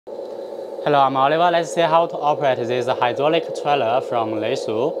Hello, I'm Oliver. Let's see how to operate this hydraulic trailer from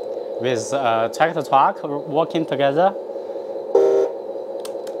LESU with tractor truck working together.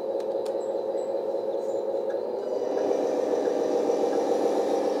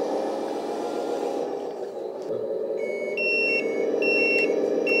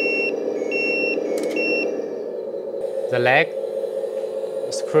 The leg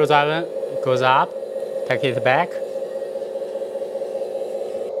screwdriver goes up, take it back,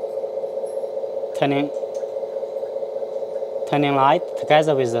 turning right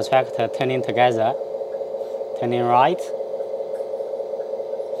together with the tractor, turning together, turning right,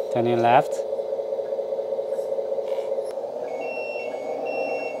 turning left.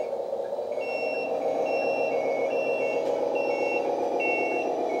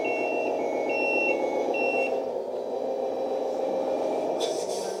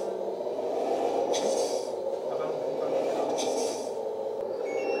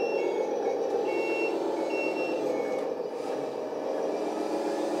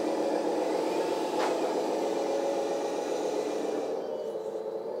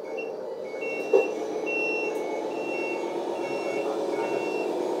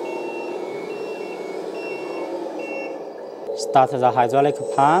 Start the hydraulic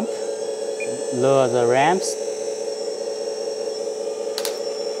pump, lower the ramps,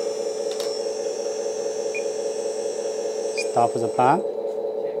 stop the pump.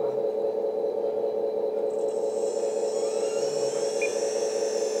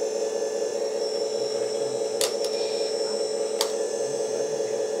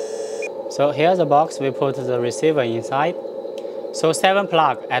 So here's the box, we put the receiver inside. So 7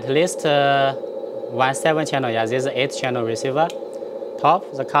 plug, at least one 7 channel, yeah, this is 8 channel receiver. Top,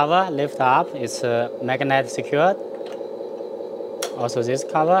 the cover, lift up, it's magnet secured. Also this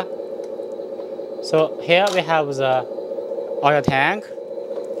cover. So here we have the oil tank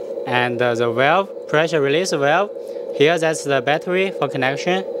and the valve, pressure release valve. Here that's the battery for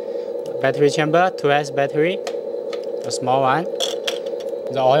connection. Battery chamber, 2S battery, a small one.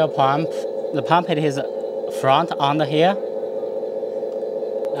 The oil pump, the pump it is front under here.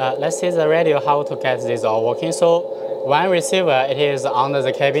 Let's see the radio, how to get this all working. So one receiver, it is under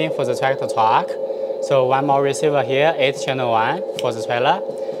the cabin for the tractor truck. So one more receiver here, 8 channel one for the trailer.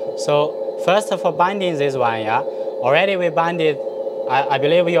 So first for binding this one, yeah, already we binded, I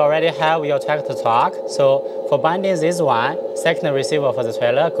believe you already have your tractor truck. So for binding this one, second receiver for the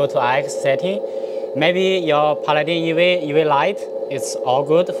trailer, go to IX setting. Maybe your Paladin EV light, it's all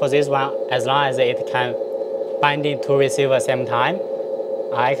good for this one as long as it can binding 2 receivers same time.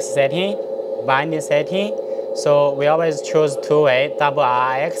 RX setting, binding setting. So we always choose 2-way double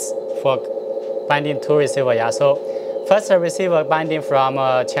RX for binding 2 receiver. Yeah. So first receiver binding from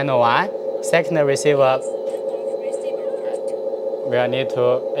channel 1, second receiver we'll need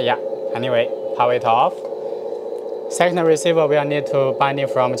to, anyway, power it off. Second receiver we'll need to binding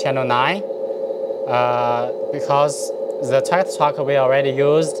from channel 9 because the tractor truck we already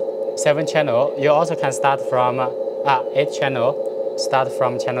used 7 channel. You also can start from 8 channel. Start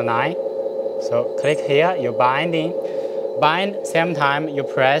from channel 9. So click here, you bind, same time you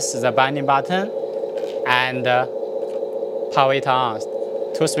press the binding button and power it on.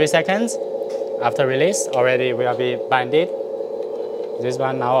 2-3 seconds. After release, already will be binded. This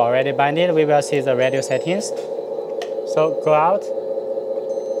one now already binded. We will see the radio settings. So go out,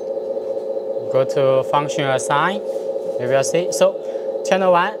 go to function assign. We will see. So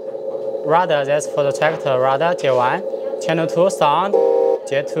channel 1, rudder, that's for the tractor rudder, J1. Channel 2 sound,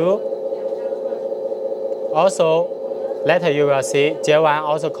 J2. Also, later you will see J1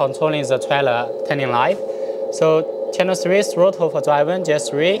 also controlling the trailer turning light. So channel 3 throttle for driving,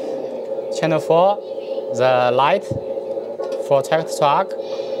 J3. Channel 4, the light for tractor truck,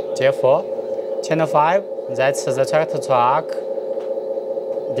 J4. Channel 5, that's the tractor truck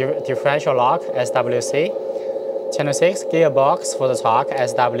differential lock, SWC. Channel 6, gearbox for the truck,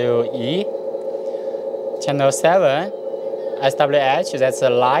 SWE. Channel 7, SWH, that's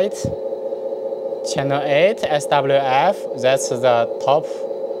the light. Channel 8, SWF, that's the top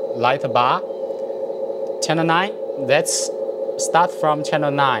light bar. Channel 9, that's start from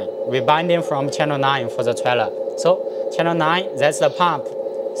channel 9. We binding from channel 9 for the trailer. So channel 9, that's the pump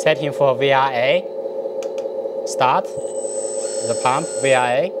setting for VRA. Start the pump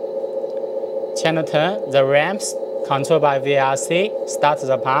VRA. Channel 10, the ramps controlled by VRC. Start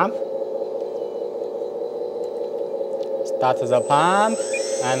the pump. Start the pump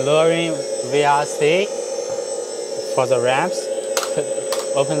and lowering VRC for the ramps.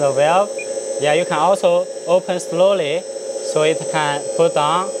 Open the valve. Yeah, you can also open slowly so it can put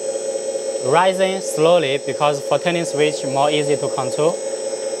down, rising slowly because for turning switch more easy to control.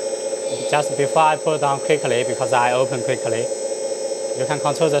 just before I pull down quickly because I open quickly. You can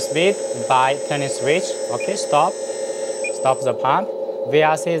control the speed by turning switch. Okay, stop. Stop the pump.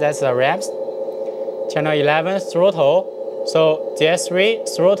 VRC, that's the ramps. Channel 11, throttle. So GS3,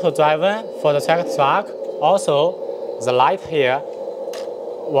 throttle driven for the tractor truck. Also, the light here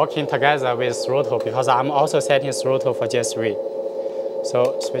working together with throttle because I'm also setting throttle for GS3.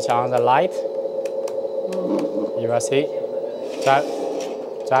 So switch on the light. You will see.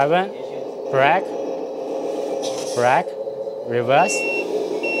 Driven, brake, reverse.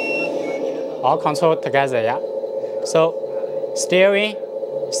 All controlled together, yeah. So steering,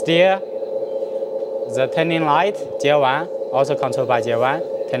 steer, the turning light, gear 1, also controlled by gear 1,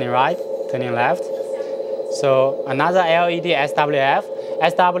 turning right, turning left. So another LED SWF.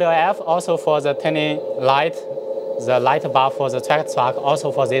 SWF also for the turning light, the light bar for the tractor truck,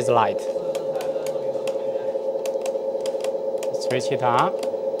 also for this light. Switch it on.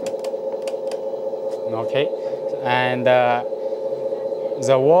 Okay, and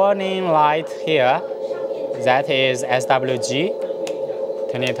the warning light here, that is SWG.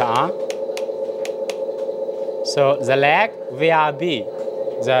 Turn it on. So the leg, VRB,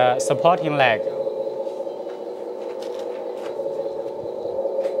 the supporting leg.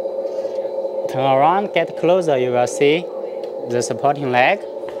 Turn around, get closer, you will see the supporting leg.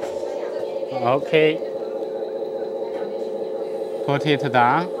 Okay. Put it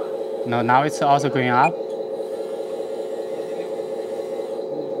down. No, now it's also going up.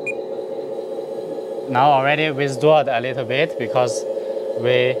 Now already withdrawed a little bit because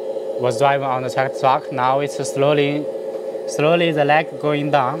we was driving on the tractor truck. Now it's slowly the leg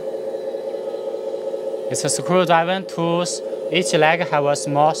going down. It's a screw-driven tools. Each leg have a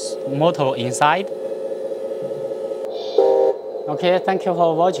small motor inside. Okay, thank you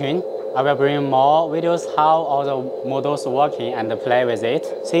for watching. I will bring more videos how all the models working and play with it.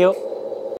 See you.